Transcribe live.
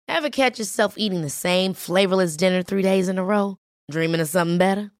Ever catch yourself eating the same flavorless dinner 3 days in a row? Dreaming of something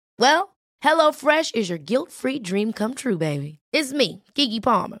better? Well, HelloFresh is your guilt-free dream come true, baby. It's me, Keke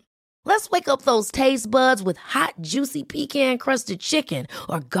Palmer. Let's wake up those taste buds with hot, juicy pecan-crusted chicken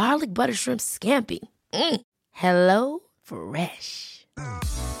or garlic butter shrimp scampi. Hello Fresh.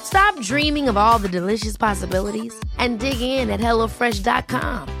 Stop dreaming of all the delicious possibilities and dig in at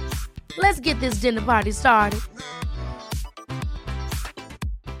HelloFresh.com. Let's get this dinner party started.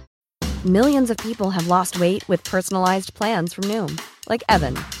 Millions of people have lost weight with personalized plans from Noom. Like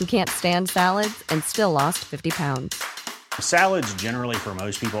Evan, who can't stand salads and still lost 50 pounds. Salads generally for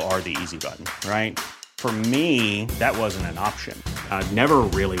most people are the easy button, right? For me, that wasn't an option. I never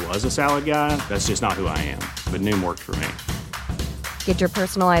really was a salad guy. That's just not who I am. But Noom worked for me. Get your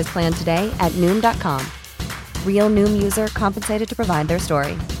personalized plan today at Noom.com. Real Noom user compensated to provide their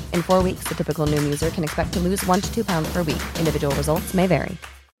story. In 4 weeks, the typical Noom user can expect to lose 1 to 2 pounds per week. Individual results may vary.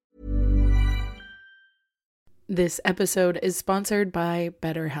 This episode is sponsored by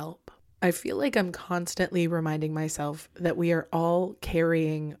BetterHelp. I feel like I'm constantly reminding myself that we are all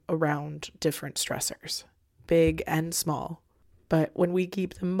carrying around different stressors, big and small. But when we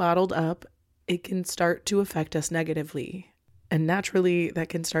keep them bottled up, it can start to affect us negatively. And naturally, that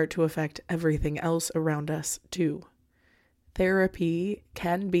can start to affect everything else around us too. Therapy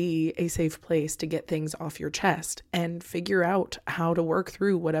can be a safe place to get things off your chest and figure out how to work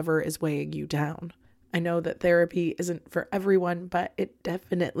through whatever is weighing you down. I know that therapy isn't for everyone, but it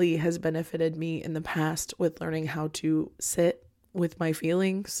definitely has benefited me in the past with learning how to sit with my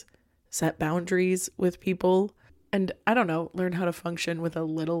feelings, set boundaries with people, and learn how to function with a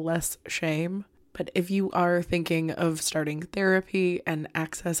little less shame. But if you are thinking of starting therapy and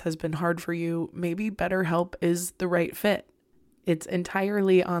access has been hard for you, maybe BetterHelp is the right fit. It's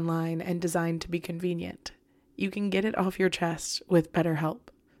entirely online and designed to be convenient. You can get it off your chest with BetterHelp.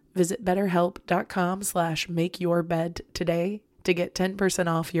 Visit BetterHelp.com/makeyourbed today to get 10%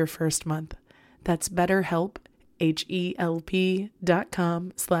 off your first month. That's BetterHelp,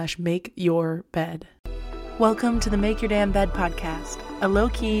 HELP.com/makeyourbed. Welcome to the Make Your Damn Bed podcast, a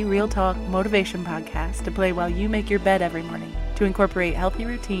low-key, real talk motivation podcast to play while you make your bed every morning to incorporate healthy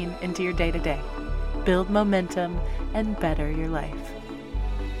routine into your day-to-day. Build momentum and better your life.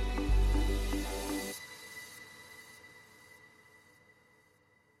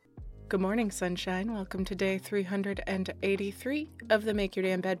 Good morning, sunshine. Welcome to day 383 of the Make Your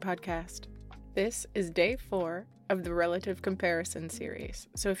Damn Bed podcast. This is day 4 of the Relative Comparison series.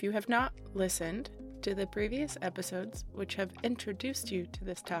 So if you have not listened to the previous episodes, which have introduced you to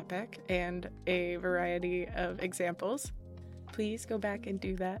this topic and a variety of examples, please go back and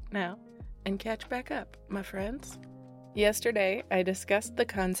do that now and catch back up, my friends. Yesterday, I discussed the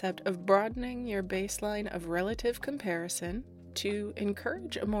concept of broadening your baseline of relative comparison to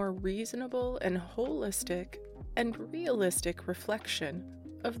encourage a more reasonable and holistic and realistic reflection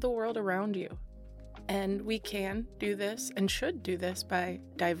of the world around you. And we can do this and should do this by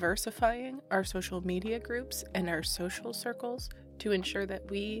diversifying our social media groups and our social circles to ensure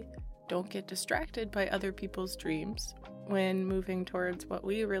that we don't get distracted by other people's dreams when moving towards what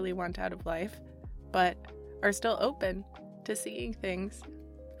we really want out of life, but are still open to seeing things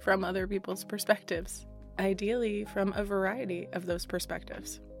from other people's perspectives. Ideally from a variety of those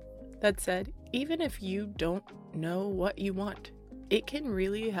perspectives. That said, even if you don't know what you want, it can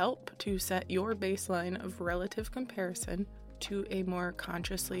really help to set your baseline of relative comparison to a more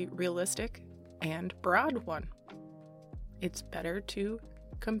consciously realistic and broad one. It's better to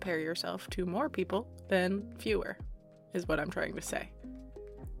compare yourself to more people than fewer, is what I'm trying to say.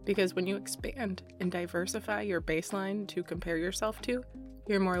 Because when you expand and diversify your baseline to compare yourself to,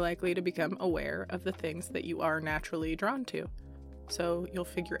 you're more likely to become aware of the things that you are naturally drawn to. So you'll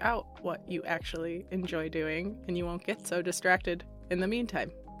figure out what you actually enjoy doing, and you won't get so distracted in the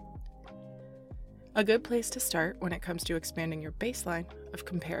meantime. A good place to start when it comes to expanding your baseline of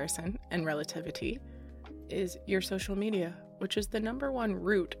comparison and relativity is your social media, which is the number one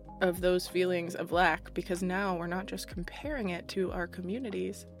root of those feelings of lack, because now we're not just comparing it to our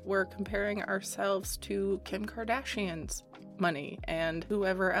communities, we're comparing ourselves to Kim Kardashian's money and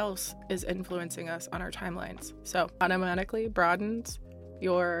whoever else is influencing us on our timelines. So automatically broadens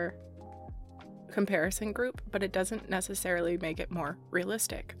your comparison group, but it doesn't necessarily make it more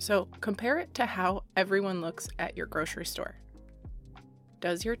realistic. So compare it to how everyone looks at your grocery store.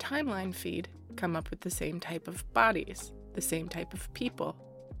 Does your timeline feed come up with the same type of bodies, the same type of people?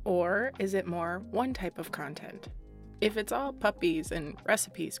 Or is it more one type of content? If it's all puppies and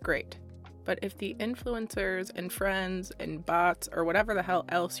recipes, great. But if the influencers and friends and bots or whatever the hell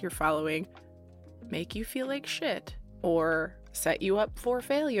else you're following make you feel like shit, or set you up for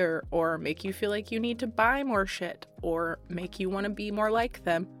failure, or make you feel like you need to buy more shit, or make you want to be more like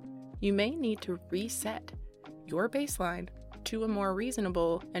them, you may need to reset your baseline to a more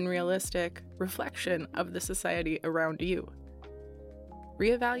reasonable and realistic reflection of the society around you.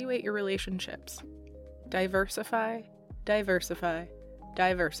 Reevaluate your relationships. Diversify, diversify,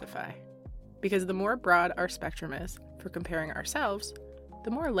 diversify. Because the more broad our spectrum is for comparing ourselves, the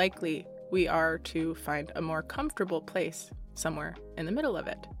more likely we are to find a more comfortable place somewhere in the middle of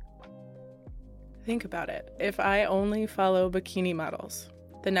it. Think about it. If I only follow bikini models,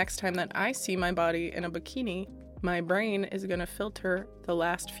 the next time that I see my body in a bikini, my brain is going to filter the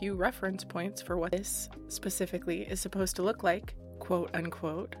last few reference points for what this specifically is supposed to look like, quote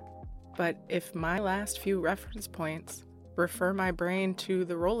unquote. But if my last few reference points refer my brain to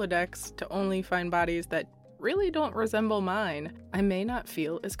the Rolodex to only find bodies that really don't resemble mine, I may not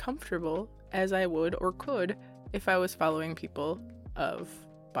feel as comfortable as I would or could if I was following people of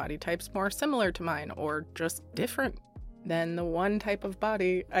body types more similar to mine or just different than the one type of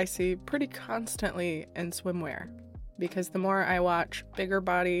body I see pretty constantly in swimwear. Because the more I watch bigger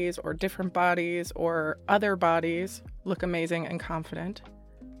bodies or different bodies or other bodies look amazing and confident,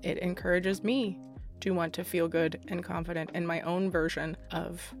 it encourages me to want to feel good and confident in my own version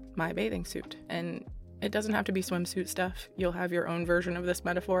of my bathing suit. And it doesn't have to be swimsuit stuff. You'll have your own version of this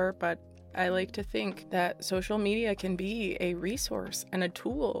metaphor, but I like to think that social media can be a resource and a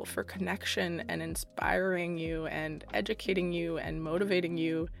tool for connection and inspiring you and educating you and motivating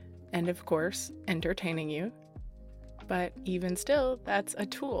you and, of course, entertaining you. But even still, that's a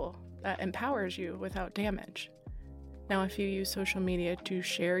tool that empowers you without damage. Now, if you use social media to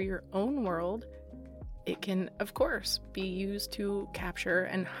share your own world, it can, of course, be used to capture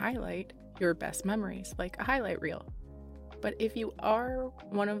and highlight your best memories, like a highlight reel. But if you are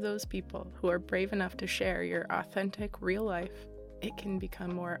one of those people who are brave enough to share your authentic real life, it can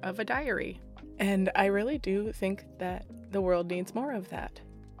become more of a diary. And I really do think that the world needs more of that.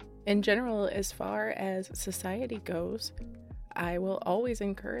 In general, as far as society goes, I will always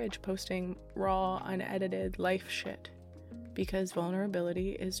encourage posting raw, unedited life shit, because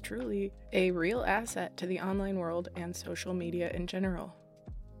vulnerability is truly a real asset to the online world and social media in general.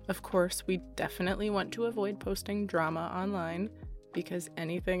 Of course, we definitely want to avoid posting drama online, because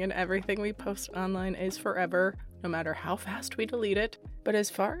anything and everything we post online is forever, no matter how fast we delete it. But as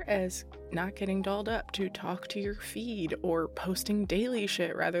far as not getting dolled up to talk to your feed or posting daily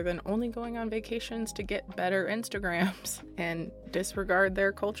shit rather than only going on vacations to get better Instagrams and disregard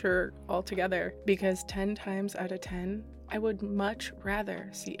their culture altogether, because 10 times out of 10, I would much rather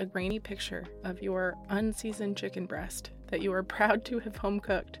see a grainy picture of your unseasoned chicken breast that you are proud to have home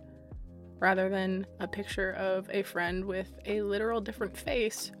cooked, rather than a picture of a friend with a literal different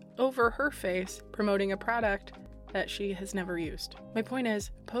face over her face promoting a product that she has never used. My point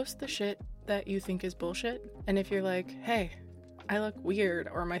is, post the shit that you think is bullshit, and if you're like, hey, I look weird,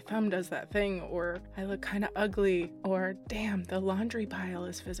 or my thumb does that thing, or I look kind of ugly, or damn, the laundry pile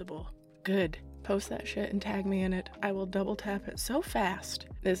is visible, good. Post that shit and tag me in it. I will double tap it so fast.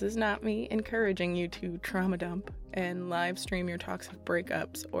 This is not me encouraging you to trauma dump and live stream your toxic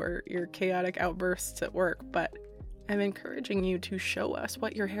breakups or your chaotic outbursts at work, but I'm encouraging you to show us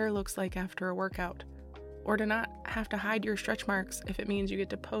what your hair looks like after a workout, or to not have to hide your stretch marks if it means you get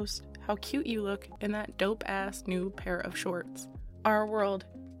to post how cute you look in that dope-ass new pair of shorts. Our world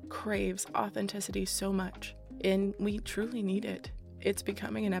craves authenticity so much, and we truly need it. It's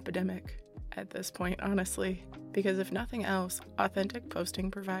becoming an epidemic at this point, honestly, because if nothing else, authentic posting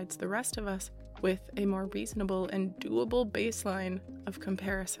provides the rest of us with a more reasonable and doable baseline of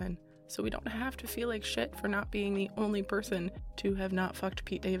comparison, so we don't have to feel like shit for not being the only person to have not fucked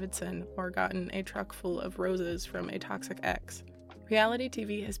Pete Davidson or gotten a truck full of roses from a toxic ex. Reality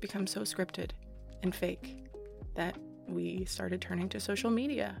TV has become so scripted and fake that we started turning to social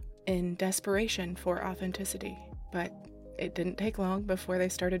media in desperation for authenticity, but it didn't take long before they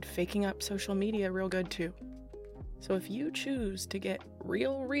started faking up social media real good too. So if you choose to get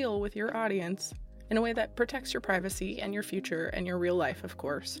real with your audience in a way that protects your privacy and your future and your real life, of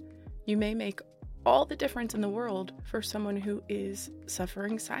course, you may make all the difference in the world for someone who is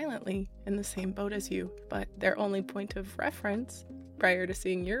suffering silently in the same boat as you, but their only point of reference prior to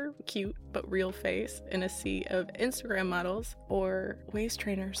seeing your cute but real face in a sea of Instagram models or waist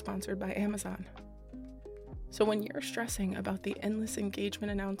trainers sponsored by Amazon. So when you're stressing about the endless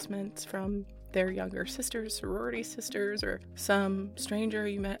engagement announcements from their younger sisters, sorority sisters, or some stranger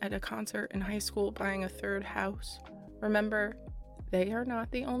you met at a concert in high school buying a third house, remember, they are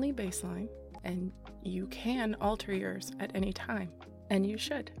not the only baseline, and you can alter yours at any time, and you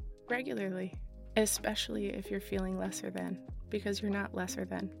should, regularly, especially if you're feeling lesser than. because you're not lesser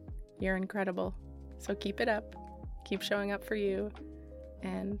than. You're incredible. So keep it up. Keep showing up for you.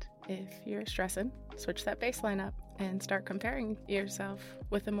 And if you're stressing, switch that baseline up and start comparing yourself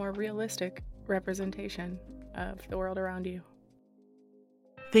with a more realistic representation of the world around you.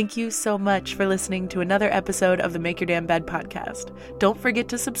 Thank you so much for listening to another episode of the Make Your Damn Bed podcast. Don't forget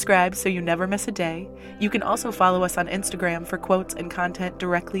to subscribe so you never miss a day. You can also follow us on Instagram for quotes and content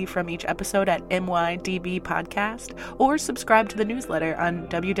directly from each episode at MYDB Podcast, or subscribe to the newsletter on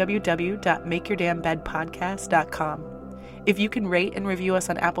www.makeyourdamnbedpodcast.com. If you can rate and review us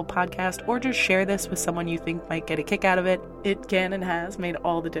on Apple Podcast, or just share this with someone you think might get a kick out of it, it can and has made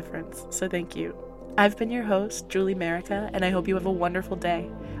all the difference. So thank you. I've been your host, Julie Merica, and I hope you have a wonderful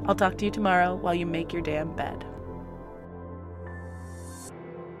day. I'll talk to you tomorrow while you make your damn bed.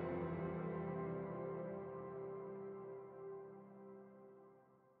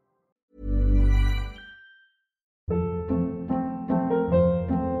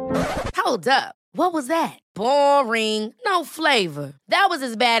 Hold up. What was that? Boring. No flavor. That was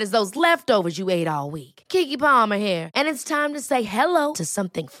as bad as those leftovers you ate all week. Keke Palmer here, and it's time to say hello to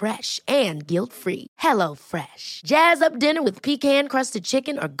something fresh and guilt-free. Hello Fresh. Jazz up dinner with pecan-crusted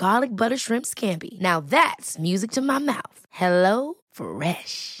chicken or garlic butter shrimp scampi. Now that's music to my mouth. Hello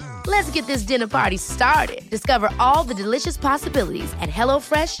Fresh. Let's get this dinner party started. Discover all the delicious possibilities at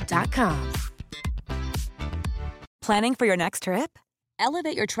hellofresh.com. Planning for your next trip?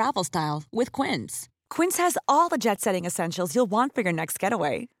 Elevate your travel style with Quince. Quince has all the jet-setting essentials you'll want for your next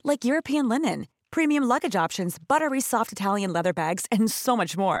getaway, like European linen, premium luggage options, buttery soft Italian leather bags, and so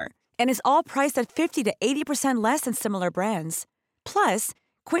much more. And is all priced at 50 to 80% less than similar brands. Plus,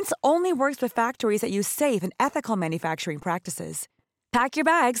 Quince only works with factories that use safe and ethical manufacturing practices. Pack your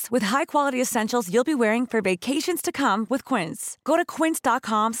bags with high-quality essentials you'll be wearing for vacations to come with Quince. Go to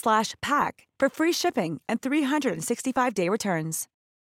quince.com/pack for free shipping and 365-day returns.